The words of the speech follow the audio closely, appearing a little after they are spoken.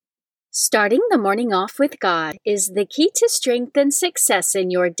Starting the morning off with God is the key to strength and success in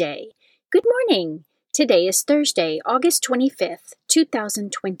your day. Good morning. Today is Thursday, August 25th,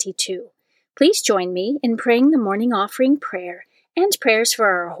 2022. Please join me in praying the morning offering prayer and prayers for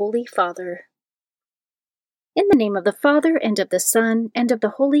our Holy Father. In the name of the Father, and of the Son, and of the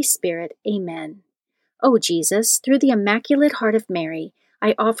Holy Spirit, Amen. O Jesus, through the Immaculate Heart of Mary,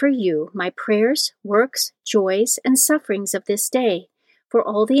 I offer you my prayers, works, joys, and sufferings of this day, for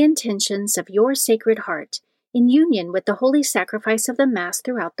all the intentions of your Sacred Heart, in union with the holy sacrifice of the Mass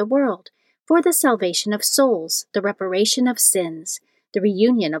throughout the world, for the salvation of souls, the reparation of sins, the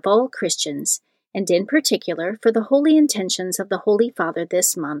reunion of all Christians, and in particular for the holy intentions of the Holy Father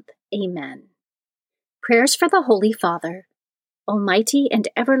this month. Amen. Prayers for the Holy Father. Almighty and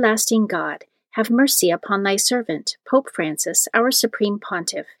everlasting God, have mercy upon thy servant, Pope Francis, our Supreme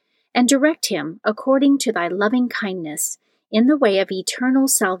Pontiff, and direct him, according to thy loving kindness, in the way of eternal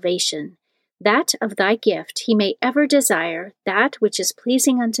salvation, that of thy gift he may ever desire that which is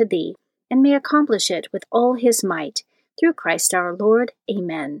pleasing unto thee, and may accomplish it with all his might, through Christ our Lord.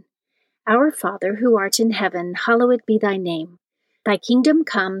 Amen. Our Father, who art in heaven, hallowed be thy name. Thy kingdom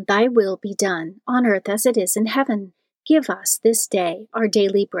come, thy will be done, on earth as it is in heaven. Give us this day our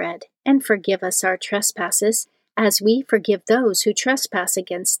daily bread, and forgive us our trespasses, as we forgive those who trespass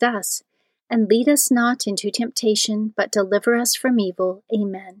against us. And lead us not into temptation, but deliver us from evil.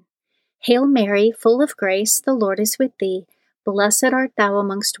 Amen. Hail Mary, full of grace, the Lord is with thee. Blessed art thou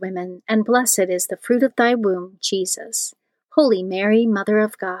amongst women, and blessed is the fruit of thy womb, Jesus. Holy Mary, Mother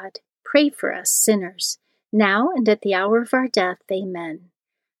of God, pray for us sinners, now and at the hour of our death. Amen.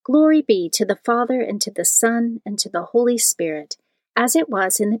 Glory be to the Father, and to the Son, and to the Holy Spirit, as it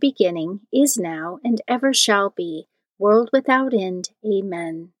was in the beginning, is now, and ever shall be, world without end.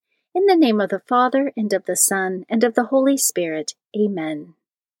 Amen. In the name of the Father, and of the Son, and of the Holy Spirit. Amen.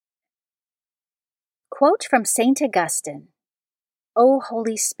 Quote from St. Augustine. O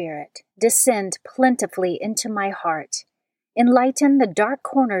Holy Spirit, descend plentifully into my heart. Enlighten the dark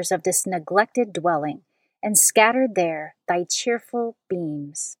corners of this neglected dwelling, and scatter there thy cheerful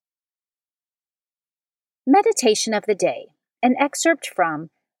beams. Meditation of the Day. An excerpt from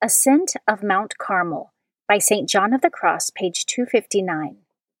Ascent of Mount Carmel by St. John of the Cross, page 259.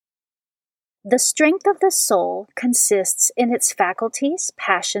 The strength of the soul consists in its faculties,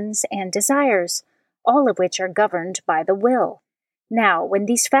 passions, and desires, all of which are governed by the will. Now, when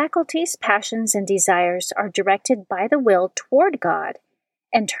these faculties, passions, and desires are directed by the will toward God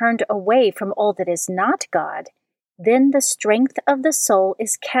and turned away from all that is not God, then the strength of the soul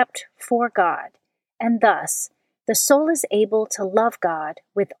is kept for God, and thus the soul is able to love God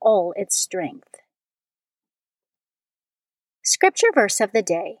with all its strength. Scripture verse of the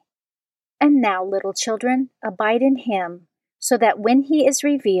day. And now, little children, abide in him, so that when he is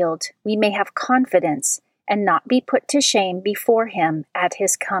revealed, we may have confidence and not be put to shame before him at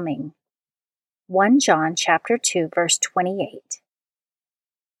his coming. 1 John chapter 2, verse 28.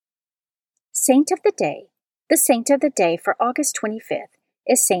 Saint of the Day. The saint of the day for August 25th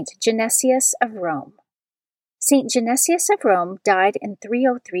is Saint Genesius of Rome. Saint Genesius of Rome died in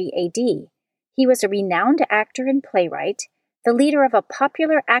 303 AD. He was a renowned actor and playwright, the leader of a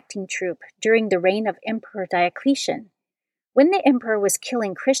popular acting troupe during the reign of Emperor Diocletian. When the emperor was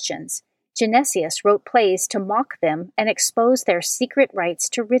killing Christians, Genesius wrote plays to mock them and expose their secret rites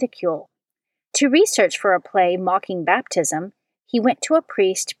to ridicule. To research for a play mocking baptism, he went to a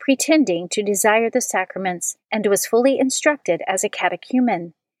priest pretending to desire the sacraments and was fully instructed as a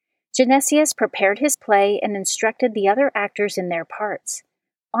catechumen. Genesius prepared his play and instructed the other actors in their parts.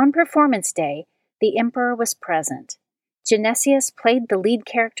 On performance day, the emperor was present. Genesius played the lead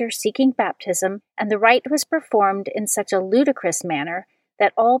character seeking baptism, and the rite was performed in such a ludicrous manner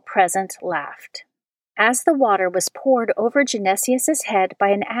that all present laughed. As the water was poured over Genesius's head by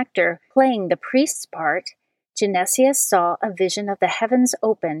an actor playing the priest's part, Genesius saw a vision of the heavens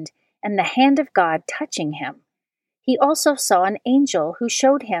opened and the hand of God touching him. He also saw an angel who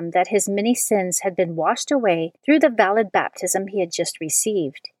showed him that his many sins had been washed away through the valid baptism he had just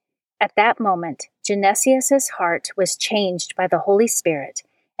received. At that moment, Genesius's heart was changed by the Holy Spirit,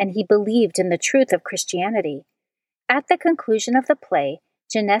 and he believed in the truth of Christianity. At the conclusion of the play,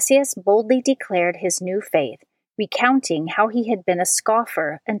 Genesius boldly declared his new faith, recounting how he had been a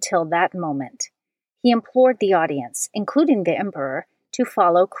scoffer until that moment. He implored the audience, including the emperor, to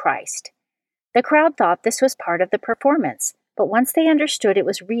follow Christ. The crowd thought this was part of the performance, but once they understood it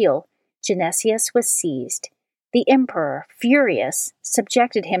was real, Genesius was seized. The emperor, furious,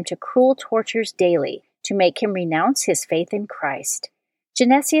 subjected him to cruel tortures daily to make him renounce his faith in Christ.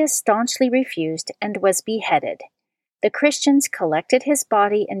 Genesius staunchly refused and was beheaded. The Christians collected his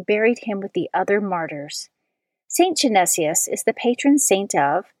body and buried him with the other martyrs. Saint Genesius is the patron saint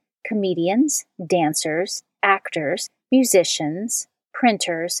of comedians, dancers, actors, musicians,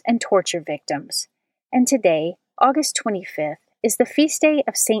 printers, and torture victims. And today, August 25th, is the feast day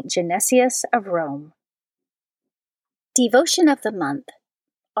of Saint Genesius of Rome. Devotion of the month.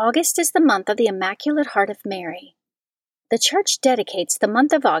 August is the month of the Immaculate Heart of Mary. The Church dedicates the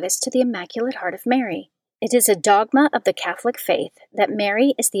month of August to the Immaculate Heart of Mary. It is a dogma of the Catholic faith that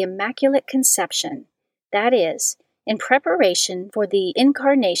Mary is the Immaculate Conception, that is, in preparation for the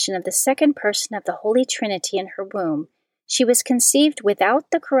incarnation of the second person of the Holy Trinity in her womb, she was conceived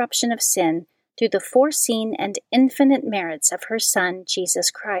without the corruption of sin through the foreseen and infinite merits of her Son,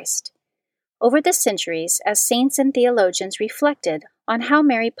 Jesus Christ. Over the centuries, as saints and theologians reflected on how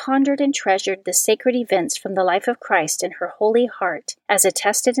Mary pondered and treasured the sacred events from the life of Christ in her holy heart, as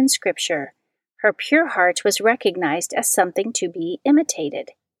attested in Scripture, her pure heart was recognized as something to be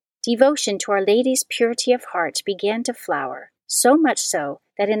imitated. Devotion to Our Lady's purity of heart began to flower, so much so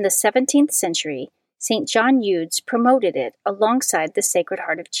that in the 17th century, St. John Eudes promoted it alongside the Sacred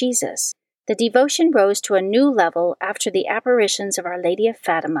Heart of Jesus. The devotion rose to a new level after the apparitions of Our Lady of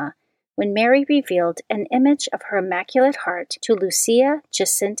Fatima, when Mary revealed an image of her Immaculate Heart to Lucia,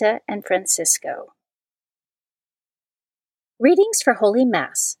 Jacinta, and Francisco. Readings for Holy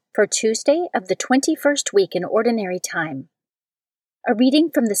Mass for Tuesday of the 21st week in Ordinary Time. A reading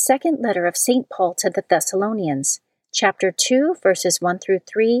from the second letter of St. Paul to the Thessalonians, chapter 2, verses 1 through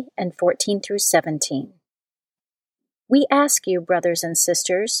 3 and 14 through 17. We ask you, brothers and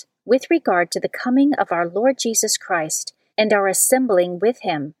sisters, with regard to the coming of our Lord Jesus Christ and our assembling with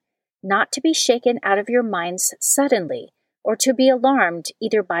him, not to be shaken out of your minds suddenly, or to be alarmed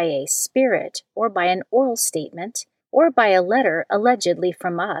either by a spirit or by an oral statement, or by a letter allegedly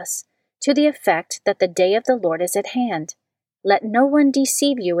from us, to the effect that the day of the Lord is at hand. Let no one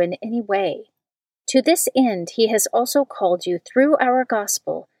deceive you in any way. To this end he has also called you through our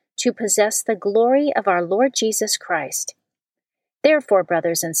gospel to possess the glory of our Lord Jesus Christ. Therefore,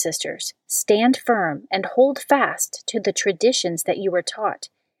 brothers and sisters, stand firm and hold fast to the traditions that you were taught,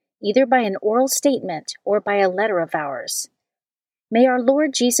 either by an oral statement or by a letter of ours. May our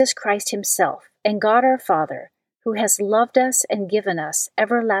Lord Jesus Christ himself and God our Father, who has loved us and given us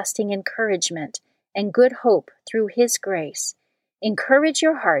everlasting encouragement and good hope through his grace, encourage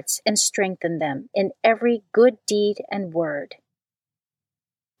your hearts and strengthen them in every good deed and word.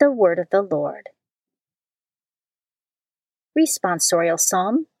 The Word of the Lord. Responsorial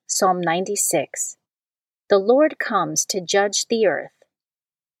Psalm, Psalm 96. The Lord comes to judge the earth.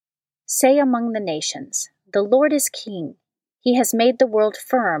 Say among the nations, the Lord is king. He has made the world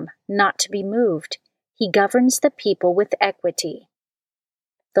firm, not to be moved. He governs the people with equity.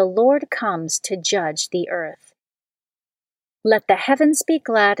 The Lord comes to judge the earth. Let the heavens be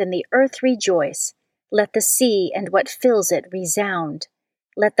glad and the earth rejoice. Let the sea and what fills it resound.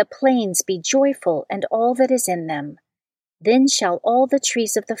 Let the plains be joyful and all that is in them. Then shall all the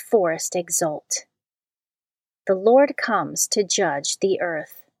trees of the forest exult. The Lord comes to judge the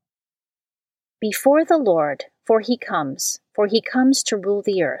earth. Before the Lord, for he comes to rule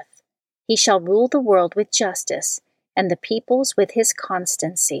the earth. He shall rule the world with justice, and the peoples with his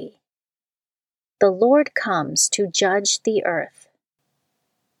constancy. The Lord comes to judge the earth.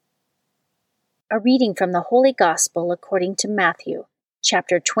 A reading from the Holy Gospel according to Matthew,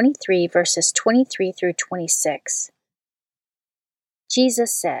 chapter 23, verses 23 through 26.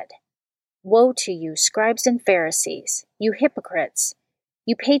 Jesus said, Woe to you, scribes and Pharisees, you hypocrites!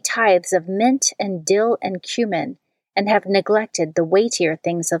 You pay tithes of mint and dill and cumin, and have neglected the weightier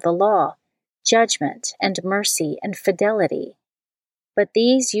things of the law, judgment and mercy and fidelity. But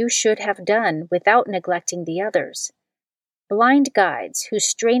these you should have done without neglecting the others. Blind guides who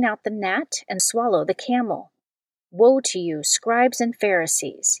strain out the gnat and swallow the camel. Woe to you, scribes and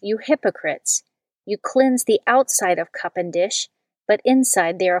Pharisees, you hypocrites! You cleanse the outside of cup and dish, but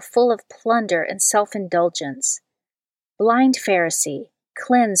inside they are full of plunder and self-indulgence. Blind Pharisee,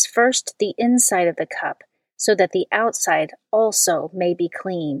 cleanse first the inside of the cup, so that the outside also may be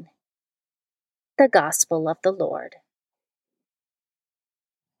clean. The Gospel of the Lord.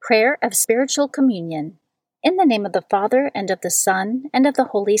 Prayer of Spiritual Communion. In the name of the Father, and of the Son, and of the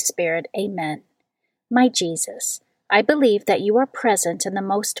Holy Spirit. Amen. My Jesus, I believe that you are present in the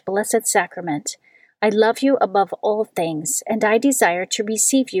most blessed sacrament. I love you above all things, and I desire to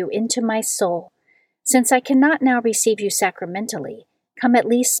receive you into my soul. Since I cannot now receive you sacramentally, come at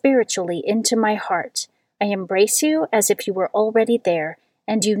least spiritually into my heart. I embrace you as if you were already there,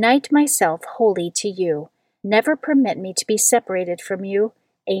 and unite myself wholly to you. Never permit me to be separated from you.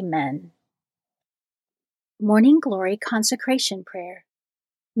 Amen. Morning Glory Consecration Prayer.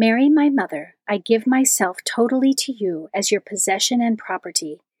 Mary, my mother, I give myself totally to you as your possession and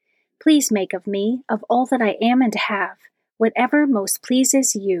property. Please make of me, of all that I am and have, whatever most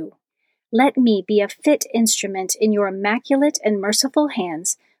pleases you. Let me be a fit instrument in your immaculate and merciful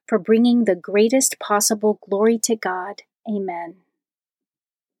hands for bringing the greatest possible glory to God. Amen.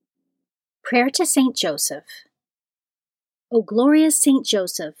 Prayer to Saint Joseph. O glorious Saint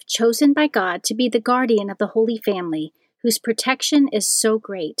Joseph, chosen by God to be the guardian of the Holy Family, whose protection is so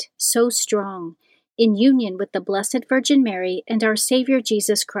great, so strong, in union with the Blessed Virgin Mary and our Savior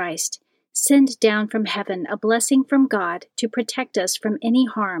Jesus Christ, send down from heaven a blessing from God to protect us from any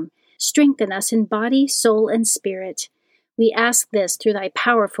harm, strengthen us in body, soul, and spirit. We ask this through thy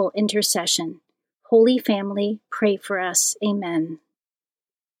powerful intercession. Holy Family, pray for us. Amen.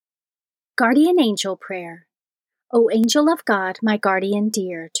 Guardian Angel Prayer. O angel of God, my guardian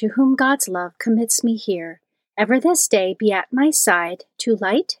dear, to whom God's love commits me here, ever this day be at my side, to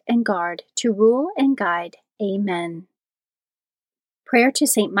light and guard, to rule and guide. Amen. Prayer to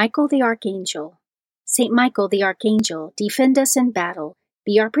Saint Michael the Archangel. Saint Michael the Archangel, defend us in battle,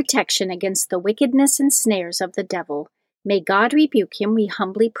 be our protection against the wickedness and snares of the devil. May God rebuke him, we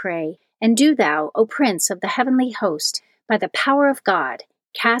humbly pray, and do thou, O Prince of the heavenly host, by the power of God,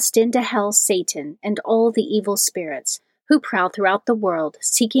 cast into hell Satan and all the evil spirits who prowl throughout the world,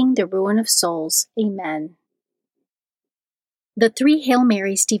 seeking the ruin of souls. Amen. The Three Hail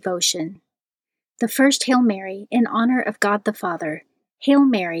Marys Devotion. The first Hail Mary, in honor of God the Father. Hail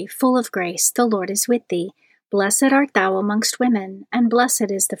Mary, full of grace, the Lord is with thee. Blessed art thou amongst women, and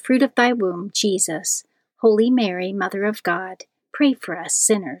blessed is the fruit of thy womb, Jesus. Holy Mary, Mother of God, pray for us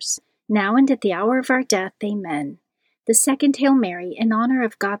sinners, now and at the hour of our death. Amen. The second Hail Mary, in honor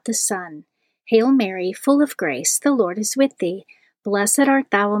of God the Son. Hail Mary, full of grace, the Lord is with thee. Blessed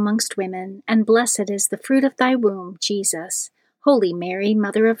art thou amongst women, and blessed is the fruit of thy womb, Jesus. Holy Mary,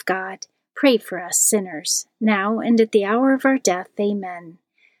 Mother of God, pray for us sinners, now and at the hour of our death. Amen.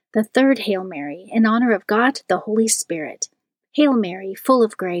 The third Hail Mary, in honor of God the Holy Spirit. Hail Mary, full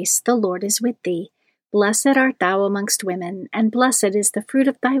of grace, the Lord is with thee. Blessed art thou amongst women, and blessed is the fruit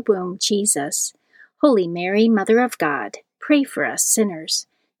of thy womb, Jesus. Holy Mary, Mother of God, pray for us sinners,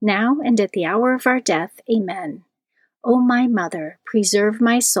 now and at the hour of our death. Amen. O my Mother, preserve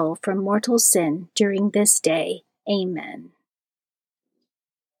my soul from mortal sin during this day. Amen.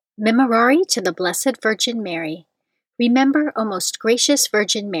 Memorare to the Blessed Virgin Mary. Remember, O most gracious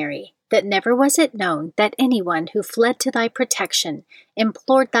Virgin Mary, that never was it known that anyone who fled to thy protection,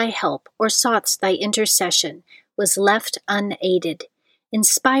 implored thy help, or sought thy intercession, was left unaided.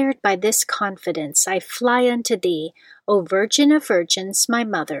 Inspired by this confidence, I fly unto thee, O Virgin of Virgins, my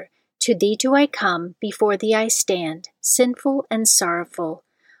Mother. To thee do I come, before thee I stand, sinful and sorrowful.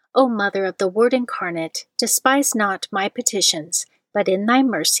 O Mother of the Word incarnate, despise not my petitions, but in thy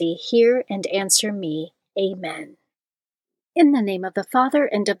mercy hear and answer me. Amen. In the name of the Father,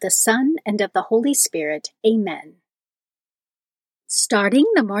 and of the Son, and of the Holy Spirit. Amen. Starting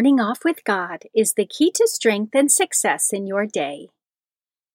the morning off with God is the key to strength and success in your day.